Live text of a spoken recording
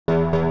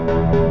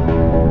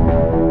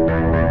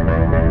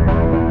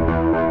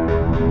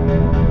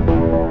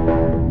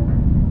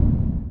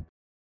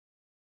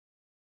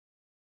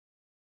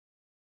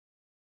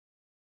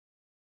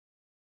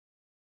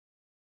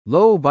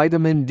Low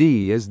vitamin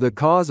D is the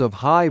cause of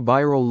high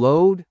viral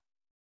load?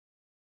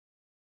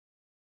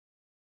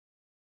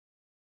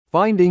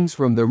 Findings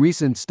from the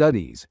recent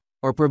studies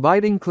are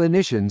providing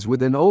clinicians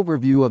with an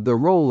overview of the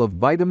role of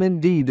vitamin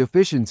D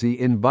deficiency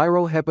in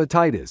viral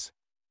hepatitis,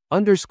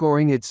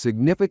 underscoring its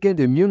significant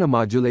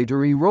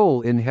immunomodulatory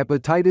role in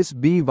hepatitis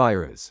B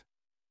virus.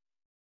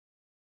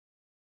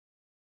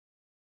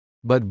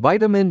 But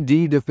vitamin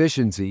D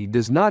deficiency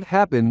does not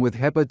happen with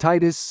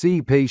hepatitis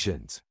C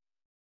patients.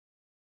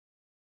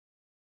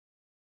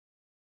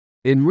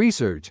 In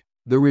research,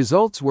 the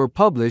results were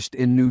published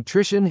in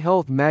Nutrition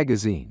Health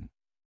magazine.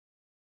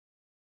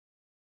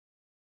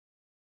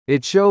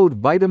 It showed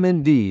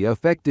vitamin D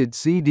affected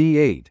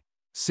CD8,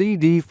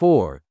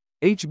 CD4,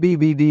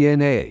 HBV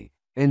DNA,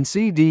 and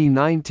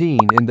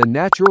CD19 in the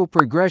natural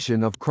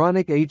progression of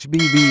chronic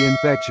HBV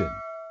infection,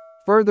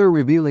 further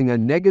revealing a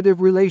negative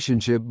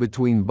relationship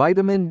between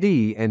vitamin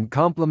D and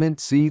complement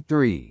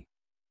C3.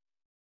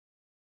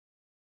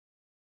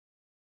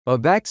 A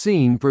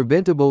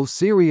vaccine-preventable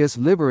serious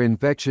liver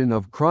infection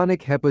of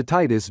chronic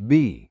hepatitis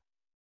B.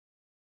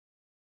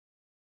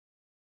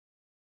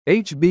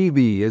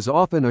 HBV is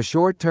often a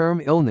short-term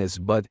illness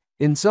but,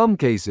 in some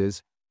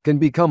cases, can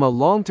become a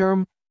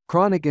long-term,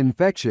 chronic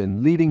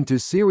infection leading to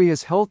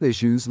serious health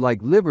issues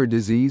like liver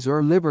disease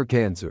or liver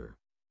cancer.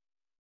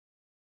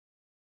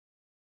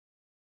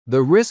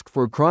 The risk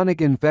for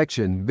chronic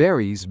infection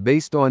varies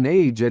based on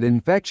age at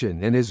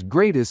infection and is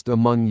greatest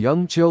among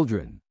young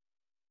children.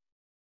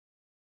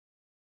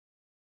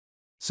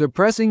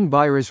 Suppressing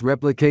virus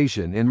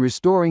replication and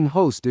restoring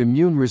host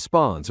immune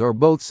response are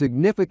both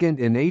significant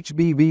in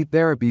HBV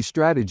therapy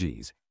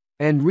strategies,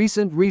 and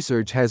recent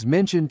research has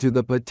mentioned to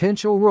the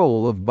potential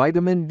role of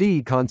vitamin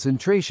D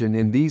concentration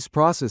in these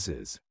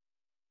processes.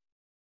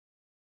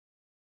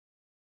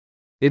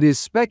 It is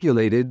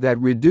speculated that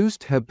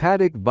reduced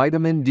hepatic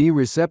vitamin D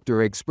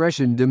receptor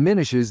expression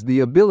diminishes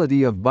the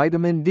ability of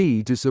vitamin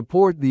D to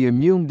support the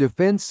immune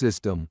defense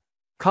system,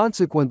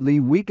 consequently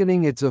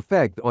weakening its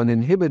effect on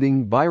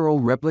inhibiting viral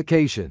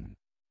replication.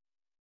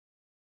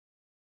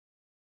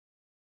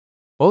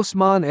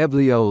 Osman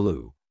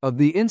Evlioglu, of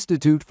the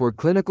Institute for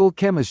Clinical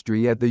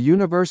Chemistry at the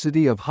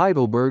University of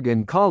Heidelberg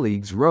and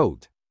colleagues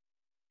wrote,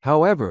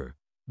 "However,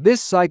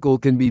 this cycle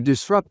can be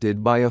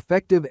disrupted by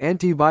effective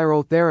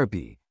antiviral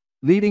therapy,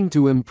 leading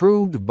to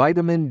improved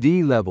vitamin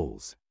D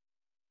levels."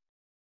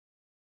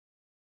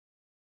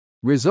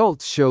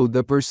 Results showed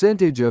the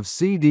percentage of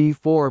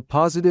CD4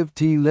 positive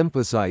T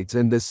lymphocytes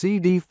and the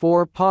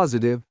CD4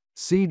 positive,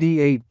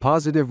 CD8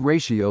 positive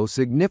ratio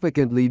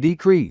significantly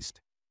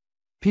decreased,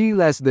 p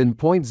less than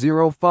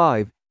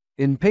 0.05,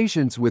 in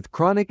patients with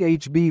chronic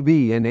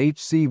HBV and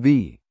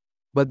HCV,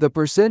 but the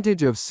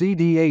percentage of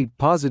CD8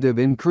 positive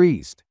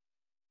increased,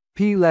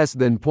 p less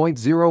than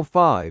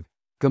 0.05,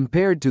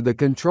 compared to the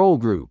control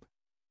group.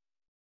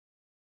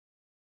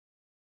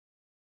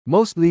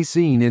 Mostly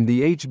seen in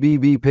the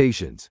HBV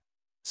patients,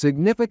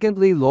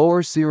 significantly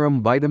lower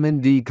serum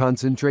vitamin D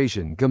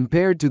concentration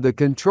compared to the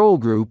control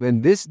group,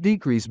 and this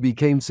decrease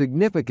became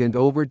significant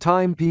over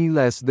time, p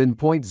less than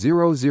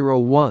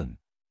 0.001,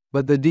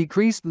 but the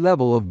decreased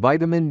level of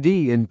vitamin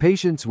D in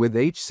patients with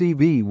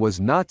HCV was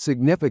not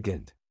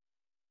significant.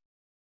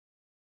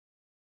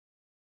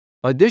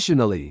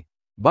 Additionally,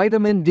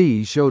 vitamin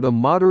D showed a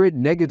moderate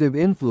negative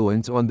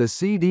influence on the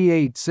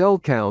CD8 cell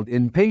count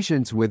in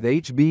patients with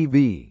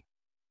HBV.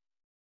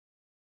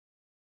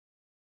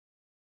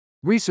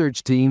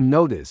 Research team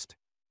noticed,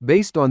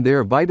 based on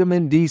their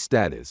vitamin D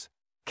status,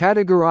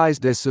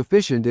 categorized as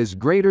sufficient is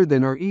greater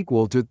than or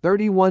equal to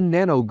 31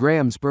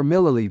 nanograms per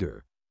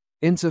milliliter,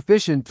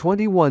 insufficient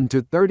 21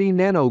 to 30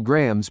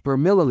 nanograms per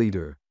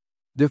milliliter,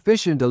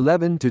 deficient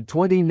 11 to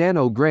 20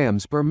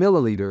 nanograms per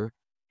milliliter,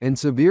 and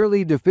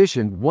severely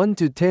deficient 1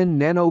 to 10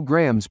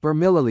 nanograms per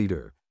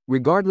milliliter,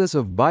 regardless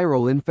of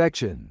viral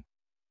infection.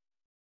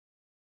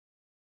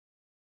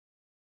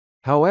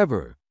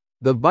 However,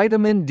 the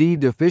vitamin D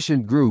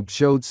deficient group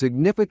showed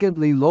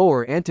significantly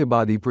lower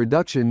antibody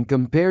production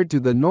compared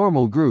to the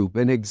normal group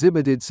and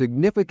exhibited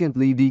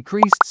significantly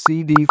decreased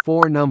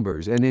CD4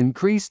 numbers and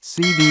increased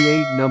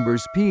CD8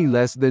 numbers, p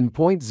less than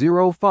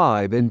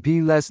 0.05 and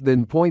p less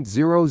than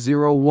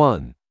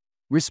 0.001,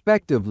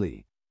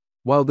 respectively,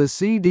 while the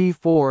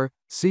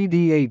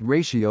CD4-CD8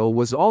 ratio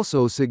was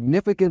also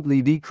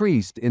significantly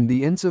decreased in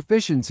the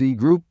insufficiency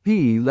group,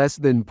 p less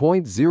than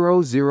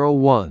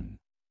 0.001.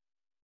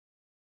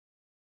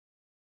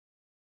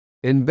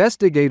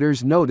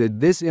 Investigators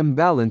noted this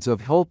imbalance of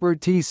helper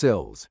T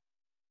cells,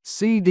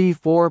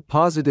 CD4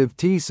 positive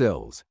T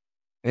cells,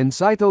 and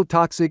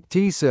cytotoxic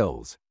T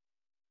cells,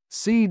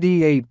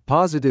 CD8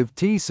 positive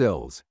T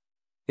cells,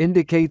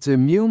 indicates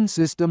immune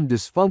system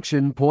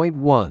dysfunction.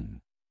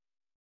 1.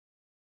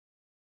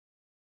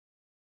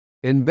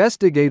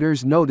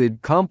 Investigators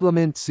noted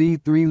complement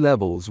C3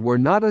 levels were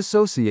not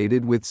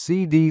associated with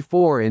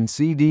CD4 and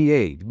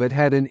CD8 but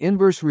had an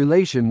inverse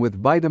relation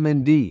with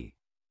vitamin D,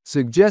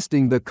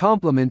 suggesting the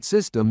complement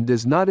system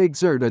does not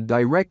exert a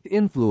direct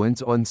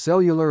influence on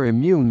cellular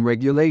immune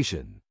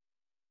regulation.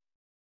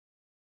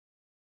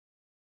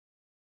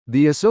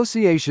 The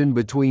association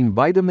between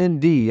vitamin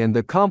D and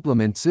the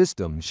complement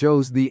system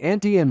shows the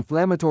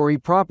anti-inflammatory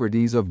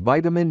properties of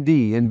vitamin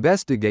D.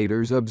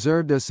 Investigators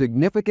observed a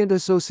significant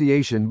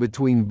association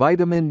between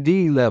vitamin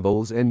D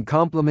levels and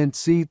complement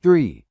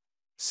C3,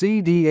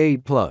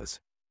 CD8+,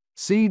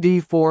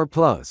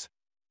 CD4+,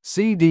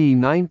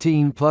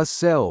 CD19+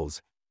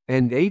 cells,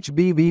 and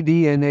HBV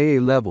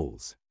DNA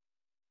levels.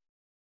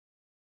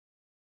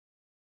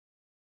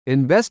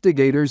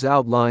 Investigators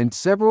outlined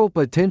several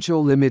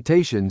potential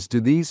limitations to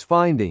these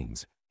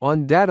findings: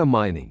 on data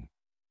mining,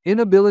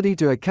 inability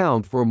to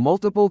account for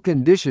multiple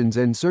conditions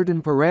and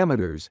certain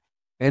parameters,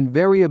 and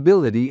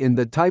variability in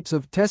the types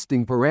of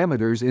testing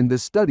parameters in the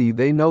study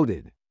they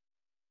noted.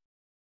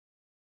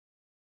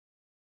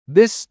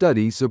 This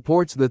study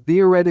supports the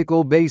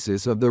theoretical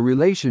basis of the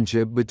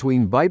relationship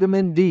between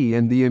vitamin D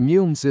and the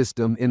immune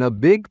system in a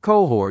big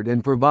cohort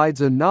and provides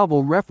a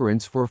novel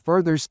reference for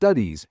further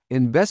studies,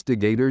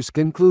 investigators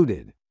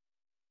concluded.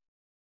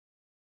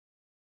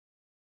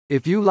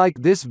 If you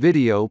like this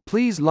video,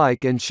 please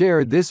like and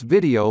share this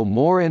video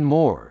more and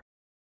more.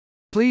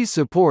 Please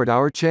support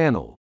our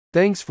channel.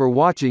 Thanks for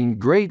watching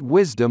Great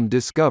Wisdom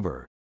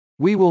Discover.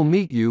 We will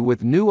meet you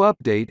with new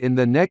update in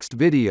the next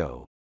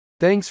video.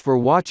 Thanks for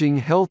watching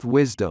Health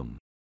Wisdom.